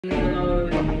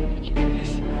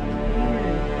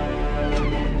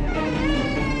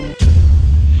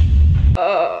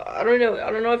I don't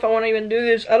know if I want to even do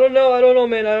this. I don't know,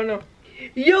 man. I don't know.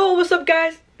 Yo, what's up,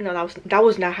 guys? No, that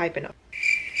was not hyping up.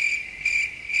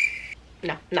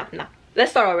 No.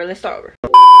 Let's start over.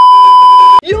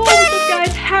 Yo, what's up,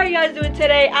 guys? How are you guys doing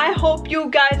today? I hope you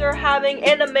guys are having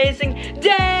an amazing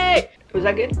day. Was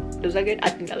that good? I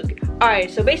think that was good.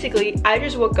 Alright, so basically, I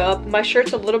just woke up. My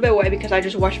shirt's a little bit wet because I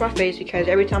just washed my face, because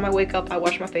every time I wake up, I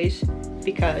wash my face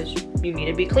because you need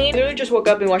to be clean. I literally just woke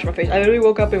up and washed my face. I literally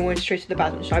woke up and went straight to the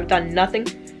bathroom. So I've done nothing,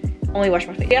 only washed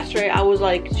my face. Yesterday, I was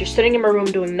like just sitting in my room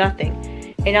doing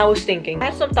nothing. And I was thinking, I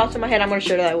had some thoughts in my head. I'm gonna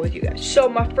share that with you guys. So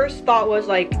my first thought was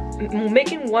like,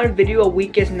 making one video a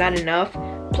week is not enough.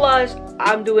 Plus,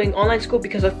 I'm doing online school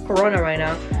because of Corona right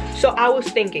now. So I was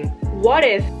thinking, what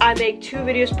if I make 2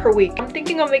 videos per week? I'm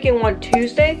thinking of making one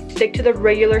Tuesday, stick to the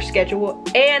regular schedule,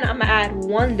 and I'm gonna add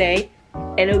one day,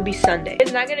 and it would be Sunday.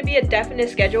 It's not gonna be a definite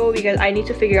schedule because I need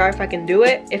to figure out if I can do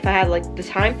it, if I had like the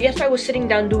time. Yesterday I was sitting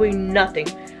down doing nothing.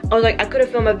 I was like, I could have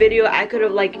filmed a video, I could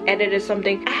have like edited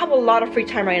something. I have a lot of free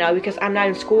time right now because I'm not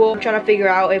in school. I'm trying to figure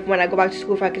out if when I go back to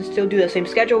school, if I can still do the same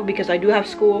schedule, because I do have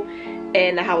school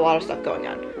and I have a lot of stuff going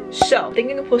on. So, I'm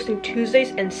thinking of posting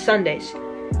Tuesdays and Sundays.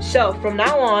 So, from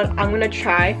now on, I'm gonna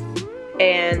try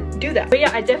and do that. But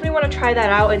yeah, I definitely want to try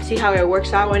that out and see how it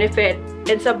works out. And if it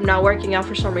ends up not working out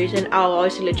for some reason, I'll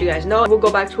obviously let you guys know. We'll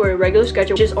go back to our regular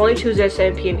schedule, which is only Tuesday at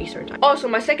 7 p.m. Eastern time. Also,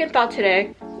 my second thought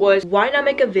today was, why not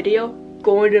make a video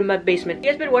going to my basement? If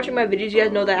you guys been watching my videos, you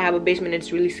guys know that I have a basement.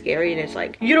 It's really scary and it's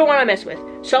like you don't want to mess with.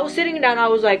 So I was sitting down, I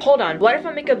was like, hold on, what if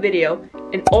I make a video,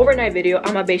 an overnight video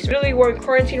on my basement? Really, we're in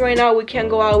quarantine right now, we can't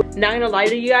go out. Not gonna lie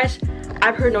to you guys,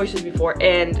 I've heard noises before,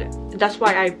 and that's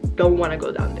why I don't want to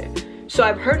go down there. So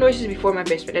I've heard noises before in my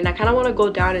basement, and I kind of want to go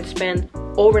down and spend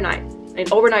an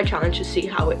overnight challenge to see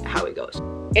how it goes.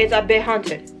 It's a bit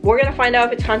haunted. We're gonna find out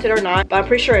if it's haunted or not, but I'm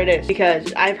pretty sure it is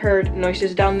because I've heard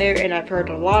noises down there and I've heard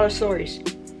a lot of stories.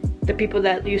 The people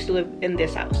that used to live in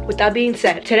this house. With that being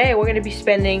said, today we're gonna be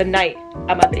spending the night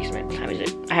at my basement. What time is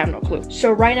it? I have no clue.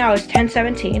 So right now it's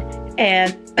 10:17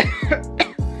 and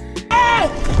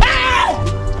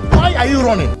Why are you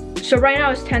running? So right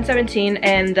now it's 10:17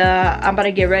 and I'm about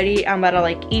to get ready. I'm about to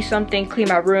like eat something, clean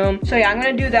my room. So yeah, I'm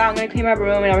gonna do that. I'm gonna clean my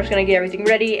room and I'm just gonna get everything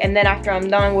ready. And then after I'm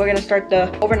done, we're gonna start the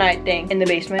overnight thing in the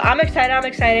basement. I'm excited.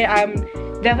 I'm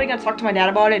definitely gonna talk to my dad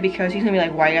about it because he's gonna be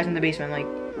like, why are you guys in the basement? Like,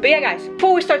 but yeah, guys,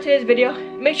 before we start today's video,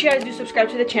 make sure you guys do subscribe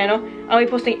to the channel. I'll be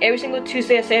posting every single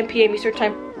Tuesday at 7 p.m. Eastern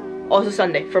time. Also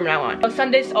Sunday from now on. On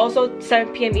Sundays also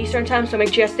 7 p.m. Eastern time, so make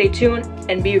sure you guys stay tuned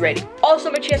and be ready. Also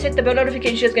make sure you guys hit the bell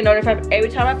notification so you guys get notified every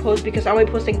time I post, because I'm gonna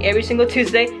be posting every single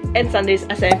Tuesday and Sundays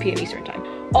at 7 p.m. Eastern time.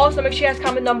 Also make sure you guys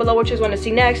comment down below what you guys want to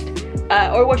see next,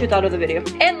 or what you thought of the video.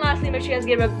 And lastly, make sure you guys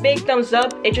give a big thumbs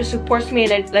up. It just supports me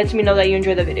and it lets me know that you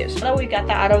enjoy the videos. Now that we got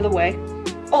that out of the way,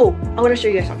 oh, I want to show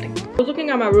you guys something. I was looking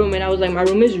at my room and I was like, my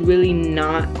room is really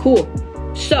not cool.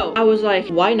 So I was like,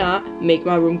 why not make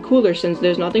my room cooler since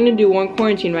there's nothing to do? We're in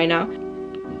quarantine right now.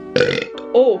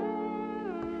 Oh.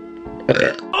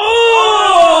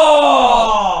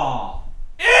 Oh!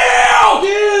 Ew!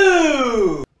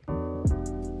 Dude!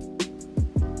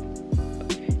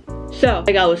 So,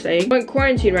 like I was saying, we're in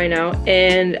quarantine right now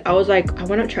and I was like, I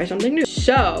want to try something new.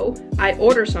 So I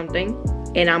ordered something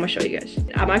and I'm gonna show you guys.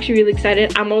 I'm actually really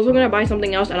excited. I'm also gonna buy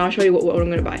something else and I'll show you what I'm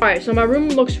gonna buy. All right, so my room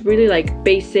looks really like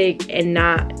basic and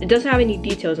it doesn't have any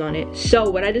details on it. So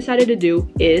what I decided to do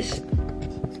is,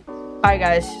 all right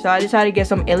guys, so I decided to get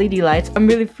some LED lights. I'm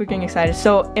really freaking excited.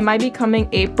 So it might be coming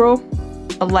April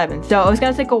 11th. So it's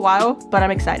gonna take a while, but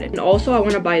I'm excited. And also I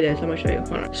wanna buy this, I'm gonna show you.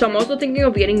 Hold on. So I'm also thinking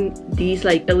of getting these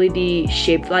like LED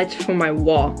shaped lights for my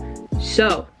wall.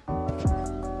 So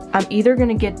I'm either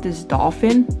gonna get this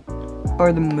dolphin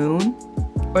or the moon,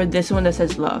 or this one that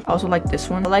says love. I also like this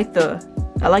one. I like the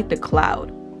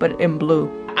cloud, but in blue.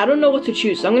 I don't know what to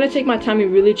choose, so I'm gonna take my time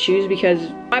and really choose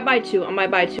because I might buy two. I'm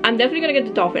definitely gonna get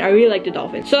the dolphin. I really like the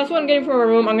dolphin. So that's what I'm getting for my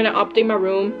room. I'm gonna update my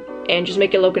room and just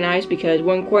make it look nice because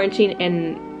we're in quarantine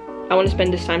and I want to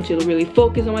spend this time to really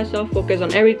focus on myself, focus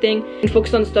on everything, and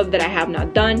focus on stuff that I have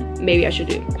not done. Maybe I should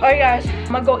do. Alright guys,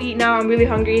 I'm gonna go eat now. I'm really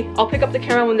hungry. I'll pick up the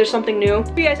camera when there's something new.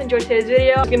 If you guys enjoyed today's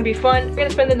video, it's gonna be fun. We're gonna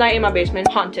spend the night in my basement,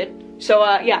 haunted. So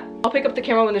yeah, I'll pick up the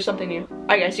camera when there's something new.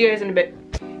 Alright guys, see you guys in a bit.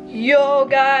 Yo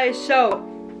guys, so,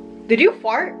 did you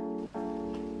fart?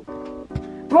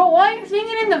 Bro, why are you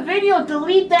singing in the video?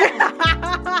 Delete that.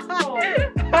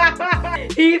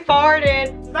 He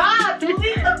farted. Stop,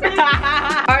 delete the video.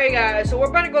 Alright guys, so we're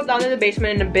about to go down to the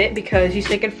basement in a bit because he's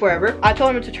taking forever. I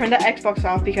told him to turn the Xbox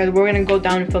off because we're gonna go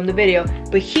down and film the video,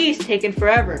 but he's taking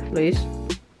forever. Please.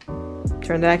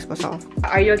 turn the Xbox off.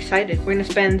 Are you excited? We're gonna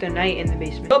spend the night in the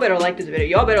basement. Y'all better like this video.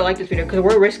 Y'all better like this video because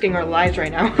we're risking our lives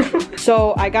right now.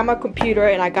 So I got my computer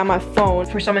and I got my phone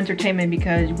for some entertainment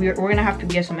because we're gonna have to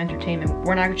get some entertainment.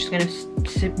 We're not just gonna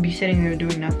be sitting there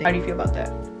doing nothing. How do you feel about that?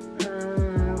 I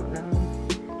don't know.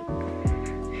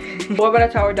 What about I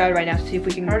tell our dad right now to see if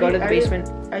we can go to the basement?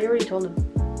 I already told him.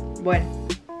 When?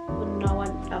 When I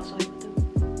went outside with him.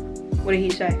 What did he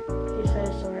say? He said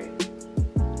it's alright.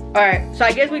 Alright, so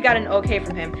I guess we got an okay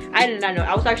from him. I did not know.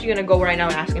 I was actually gonna go right now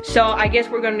and ask him. So I guess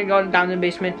we're gonna go down to the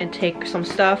basement and take some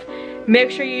stuff.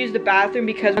 Make sure you use the bathroom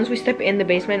because once we step in the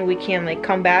basement, we can like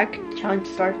come back. Challenge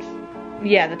starts.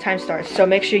 Yeah, the time starts. So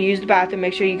make sure you use the bathroom.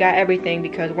 Make sure you got everything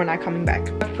because we're not coming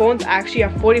back. My phone's actually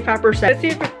at 45%. Let's see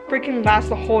if it freaking lasts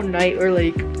the whole night or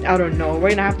like, I don't know. We're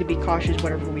gonna have to be cautious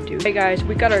whatever we do. Hey guys,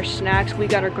 we got our snacks, we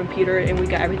got our computer, and we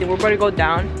got everything. We're gonna go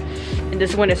down and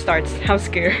this is when it starts. I'm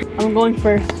scared. I'm going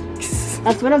first.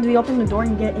 That's when we open the door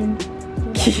and get in.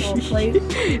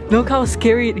 Look how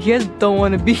scary. He guys don't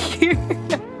want to be here.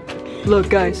 Look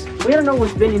guys. We don't know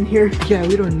what's been in here. Yeah,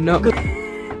 we don't know.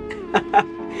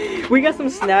 We got some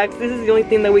snacks. This is the only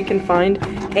thing that we can find.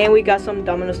 And we got some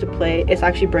dominoes to play. It's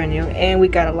actually brand new. And we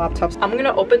got a laptop. I'm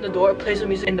gonna open the door, play some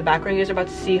music in the background. You guys are about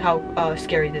to see how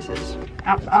scary this is.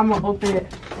 I'm gonna open it.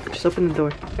 Just open the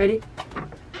door. Ready?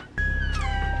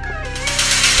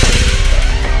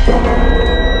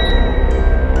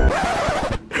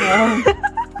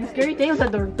 The scary thing is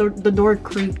that the door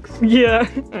creaks. Yeah.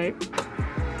 Alright.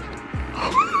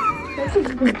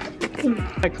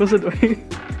 Alright, close the door.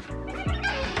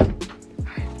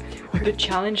 The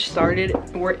challenge started.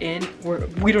 We're in.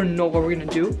 We don't know what we're gonna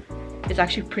do. It's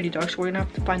actually pretty dark, so we're gonna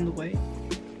have to find the way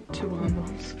to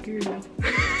I'm scared.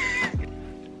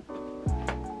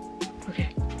 Okay,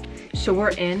 so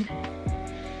we're in.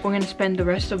 We're gonna spend the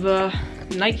rest of the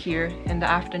night here in the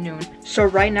afternoon. So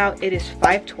right now it is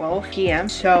 5:12 p.m.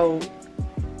 So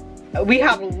we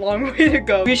have a long way to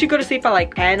go. We should go to sleep at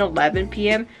like 10-11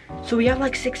 p.m. So we have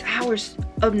like 6 hours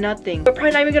of nothing. We're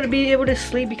probably not even gonna be able to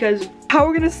sleep because how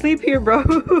we're gonna sleep here, bro?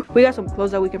 We got some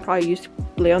clothes that we can probably use to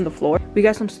lay on the floor. We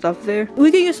got some stuff there.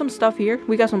 We can use some stuff here.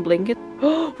 We got some blankets.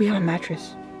 Oh, we have a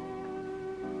mattress.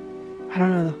 I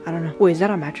don't know though. I don't know. Wait, is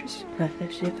that a mattress?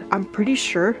 Let's see if I'm pretty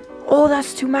sure. Oh,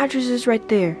 that's 2 mattresses right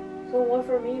there. So one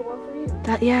for me, one for you.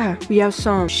 That, yeah. We have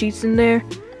some sheets in there.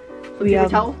 We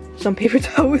have some paper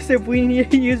towels if we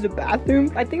need to use the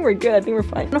bathroom. I think we're good. I think we're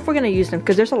fine. I don't know if we're gonna use them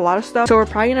because there's a lot of stuff. So we're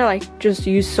probably gonna like just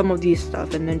use some of these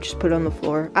stuff and then just put it on the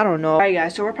floor. I don't know. Alright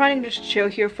guys, so we're probably gonna just chill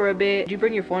here for a bit. Did you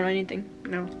bring your phone or anything?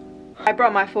 No. I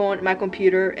brought my phone, my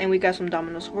computer, and we got some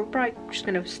dominoes. So we're probably just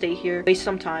gonna stay here, waste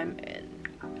some time, and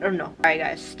I don't know. Alright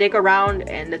guys, stick around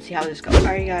and let's see how this goes.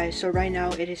 Alright guys, so right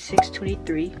now it is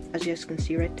 6:23, as you guys can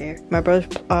see right there. My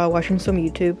brother's watching some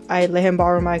YouTube. I let him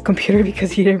borrow my computer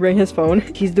because he didn't bring his phone.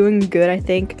 He's doing good, I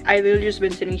think. I literally just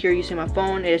been sitting here using my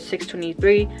phone. It is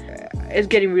 6:23. It's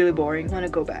getting really boring. I want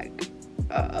to go back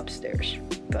upstairs,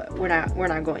 but we're not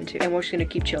going to. And we're just gonna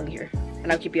keep chilling here,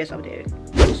 and I'll keep you guys updated.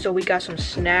 So we got some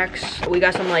snacks. We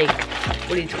got some like,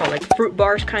 what do you call it? Like fruit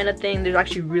bars kind of thing. They're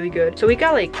actually really good. So we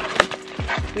got like,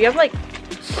 we have like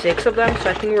 6 of them, so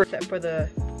I think we're set for the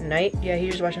night. Yeah,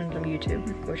 he's just watching some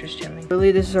YouTube. We're just chilling.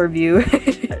 Really, this is our view.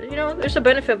 You know, there's a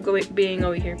benefit of being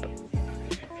over here.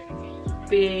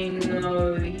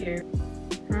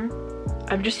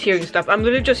 I'm just hearing stuff. I'm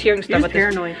literally just hearing stuff. You're just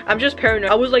paranoid. I'm just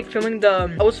paranoid. I was like filming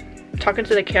I was talking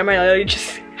to the camera and I literally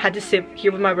just had to sit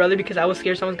here with my brother because I was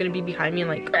scared someone's gonna be behind me and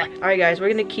like, alright guys, we're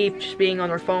gonna keep just being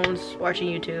on our phones, watching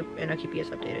YouTube, and I'll keep you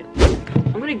guys updated.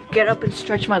 I'm gonna get up and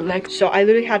stretch my legs. So I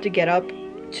literally had to get up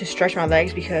to stretch my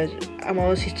legs because I'm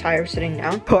honestly tired of sitting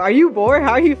down. Oh, are you bored?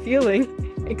 How are you feeling?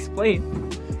 Explain.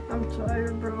 I'm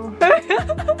tired, bro.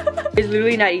 It's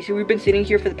literally not easy. We've been sitting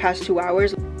here for the past 2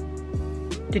 hours.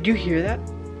 Did you hear that?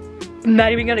 I'm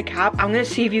not even gonna cap. I'm gonna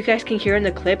see if you guys can hear in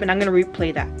the clip and I'm gonna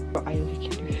replay that. Bro, I really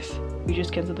can't do this. We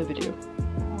just canceled the video.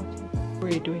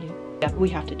 We're doing it. Yeah, we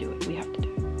have to do it. We have to do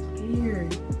it.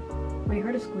 Weird. Wait, you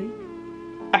heard a squeak?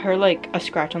 I heard like a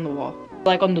scratch on the wall,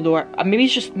 like on the door. Maybe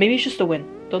it's just the wind.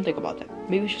 Don't think about that.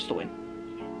 Maybe it's just the wind.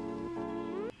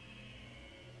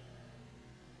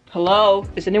 Hello?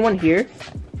 Is anyone here?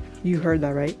 You heard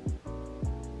that, right?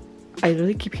 I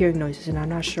literally keep hearing noises and I'm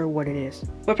not sure what it is.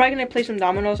 We're probably gonna play some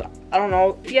dominoes. I don't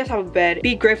know. If you guys have a bed,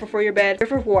 be grateful for your bed.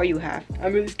 Grateful for what you have.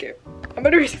 I'm really scared. I'm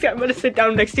gonna sit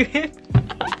down next to him.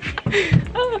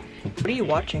 What are you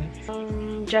watching?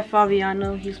 Jeff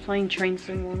Fabiano. He's playing Train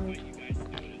Sim World.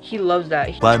 He loves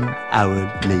that. 1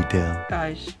 hour later.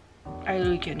 Guys, I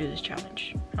literally can't do this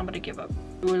challenge. I'm gonna give up.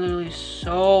 We're literally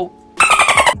so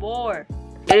bored.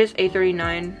 It is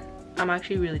 8:39. I'm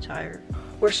actually really tired.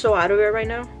 We're so out of it right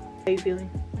now. How are you feeling?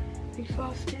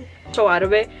 Exhausted. So out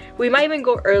of it. We might even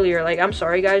go earlier. Like, I'm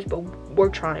sorry guys, but we're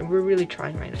trying. We're really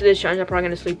trying right now. For this challenge, I'm probably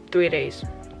gonna sleep 3 days.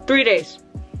 3 days.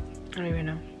 I don't even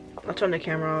know. I'll turn the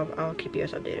camera off. I'll keep you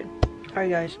guys updated. Alright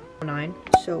guys, 9.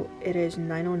 So it is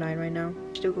 9:09 right now.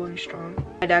 Still going strong.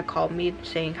 My dad called me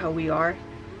saying how we are.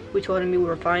 We told him we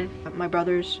were fine. My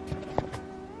brother's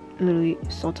literally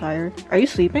so tired. Are you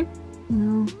sleeping?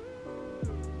 No.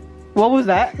 What was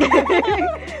that?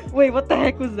 Wait, what the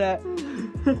heck was that?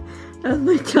 That was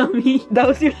my tummy. That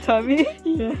was your tummy?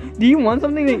 Yeah. Do you want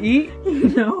something to eat?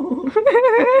 No.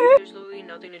 There's literally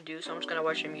nothing to do, so I'm just gonna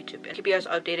watch some YouTube and keep you guys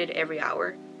updated every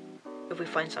hour if we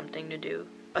find something to do.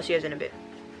 I'll see you guys in a bit.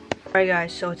 Alright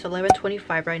guys, so it's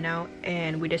 11:25 right now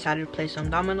and we decided to play some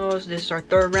dominoes. This is our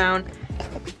 3rd round.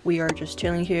 We are just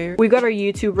chilling here. We got our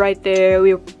YouTube right there.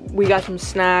 We got some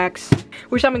snacks.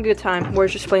 We're just having a good time. We're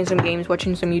just playing some games,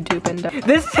 watching some YouTube, and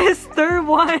this is 3rd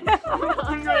one.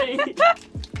 I'm hungry.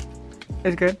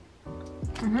 It's good.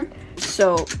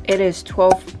 So it is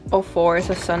 12:04. It's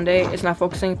a Sunday. It's not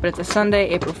focusing, but it's a Sunday,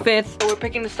 April 5th. So we're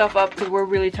picking the stuff up because we're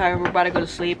really tired. We're about to go to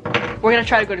sleep. We're gonna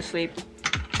try to go to sleep.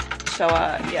 So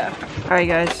yeah. Alright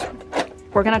guys,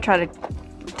 we're gonna try to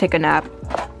take a nap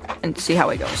and see how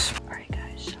it goes. Alright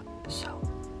guys, so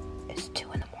it's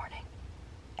 2 in the morning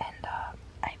and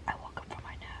I woke up from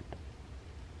my nap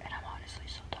and I'm honestly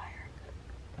so tired.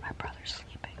 My brother's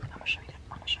sleeping. I'm gonna show you guys.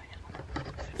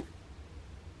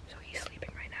 So he's sleeping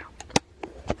right now.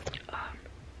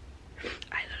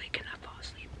 I literally cannot fall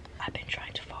asleep. I've been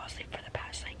trying to fall asleep for the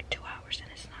past like 2 hours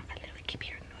and it's not. I literally keep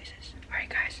hearing noises. Alright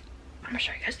guys, I'm gonna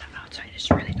show you guys the outside.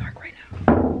 It's really dark right now.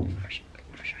 I'm gonna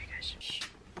show you guys.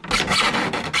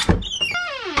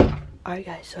 Alright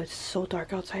guys, so it's so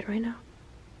dark outside right now.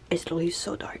 It's literally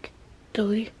so dark.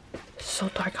 Literally so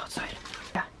dark outside.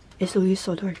 Yeah, it's literally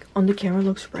so dark. On the camera it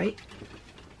looks bright,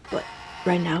 but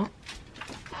right now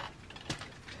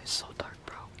it's so dark,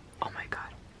 bro. Oh my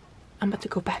god. I'm about to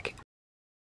go back.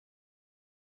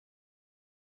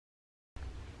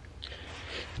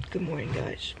 Good morning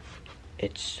guys.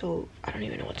 It's so, I don't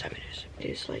even know what time it is. It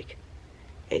is like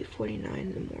 8:49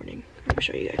 in the morning. I'm gonna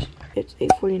show you guys. It's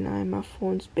 8:49. My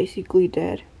phone's basically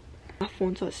dead. My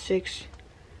phone's at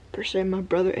 6%. My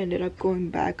brother ended up going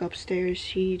back upstairs.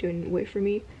 He didn't wait for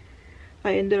me.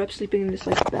 I ended up sleeping in this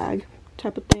like bag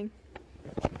type of thing.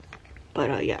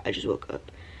 But yeah, I just woke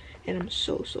up and I'm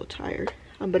so tired.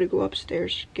 I'm about to go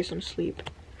upstairs, get some sleep.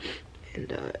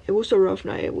 And it was a rough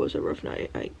night. It was a rough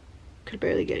night. I could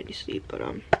barely get any sleep, but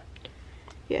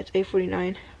yeah, it's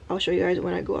 8:49. I'll show you guys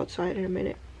when I go outside in a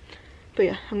minute. But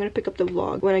yeah, I'm gonna pick up the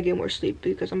vlog when I get more sleep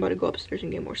because I'm about to go upstairs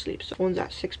and get more sleep. So phone's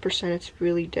at 6%. It's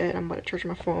really dead. I'm about to charge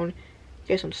my phone,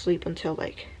 get some sleep until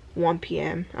like 1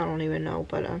 p.m. I don't even know,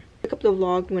 but pick up the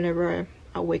vlog whenever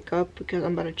I wake up because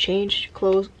I'm about to change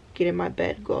clothes, get in my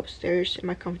bed, go upstairs in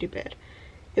my comfy bed.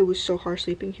 It was so hard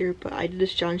sleeping here, but I did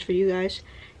this challenge for you guys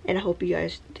and I hope you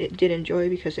guys did enjoy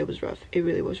because it was rough. It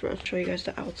really was rough. I'll show you guys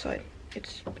the outside.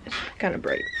 It's kind of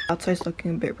bright. Outside's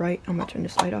looking a bit bright. I'm gonna turn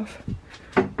this light off.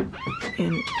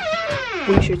 And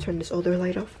we should turn this other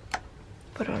light off.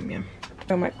 But yeah.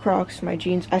 My Crocs, my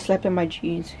jeans. I slept in my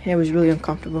jeans and it was really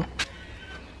uncomfortable.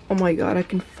 Oh my god, I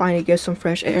can finally get some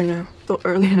fresh air now. So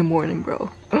early in the morning,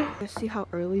 bro. Let's see how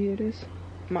early it is.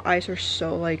 My eyes are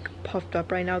so like puffed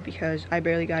up right now because I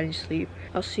barely got any sleep.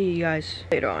 I'll see you guys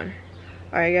later on.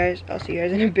 Alright guys, I'll see you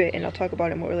guys in a bit and I'll talk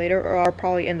about it more later, or I'll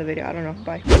probably end the video. I don't know.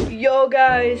 Bye. Yo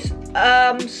guys,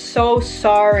 I'm so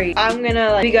sorry. I'm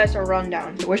gonna give you guys a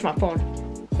rundown. Where's my phone?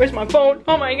 Where's my phone?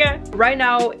 Oh my god. Right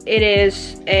now it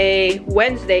is a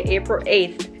Wednesday, April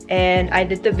 8th, and I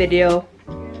did the video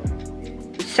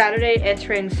Saturday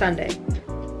entering Sunday.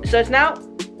 So it's now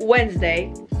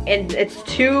Wednesday and it's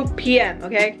 2 p.m.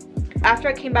 okay? After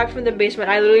I came back from the basement,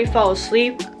 I literally fell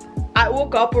asleep. I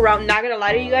woke up around, not gonna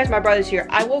lie to you guys, my brother's here.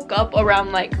 I woke up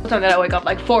around like, what time did I wake up?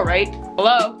 Like 4, right?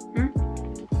 Hello?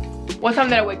 What time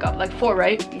did I wake up? Like 4,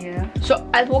 right? Yeah. So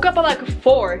I woke up at like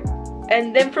 4,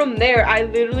 and then from there, I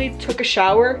literally took a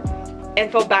shower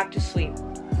and fell back to sleep.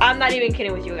 I'm not even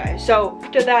kidding with you guys. So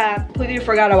after that, I completely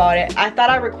forgot about it. I thought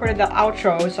I recorded the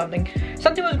outro or something.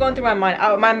 Something was going through my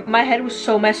mind. My head was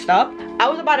so messed up. I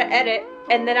was about to edit,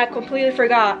 and then I completely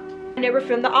forgot. I never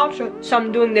filmed the outro, so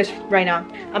I'm doing this right now.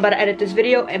 I'm about to edit this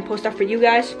video and post that for you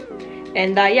guys.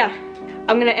 And yeah,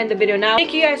 I'm gonna end the video now.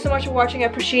 Thank you guys so much for watching. I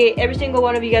appreciate every single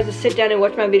one of you guys to sit down and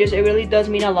watch my videos. It really does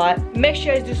mean a lot. Make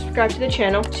sure you guys do subscribe to the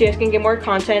channel so you guys can get more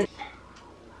content.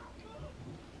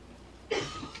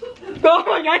 Oh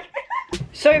my god.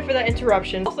 Sorry for that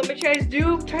interruption. Also, make sure you guys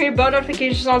do turn your bell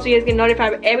notifications on so you guys get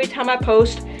notified every time I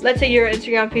post. Let's say you're on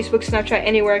Instagram, Facebook, Snapchat,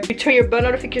 anywhere. You turn your bell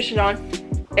notification on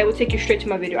it will take you straight to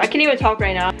my video. I can't even talk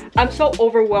right now. I'm so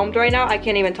overwhelmed right now, I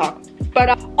can't even talk.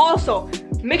 But also,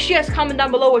 make sure you guys comment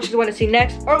down below what you want to see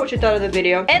next or what you thought of the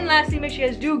video. And lastly, make sure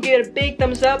you guys do give it a big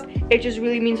thumbs up. It just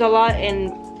really means a lot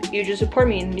and you just support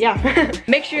me, and yeah.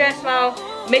 Make sure you guys smile.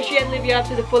 Make sure you guys live your life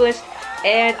to the fullest.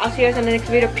 And I'll see you guys in the next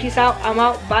video. Peace out. I'm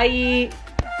out. Bye.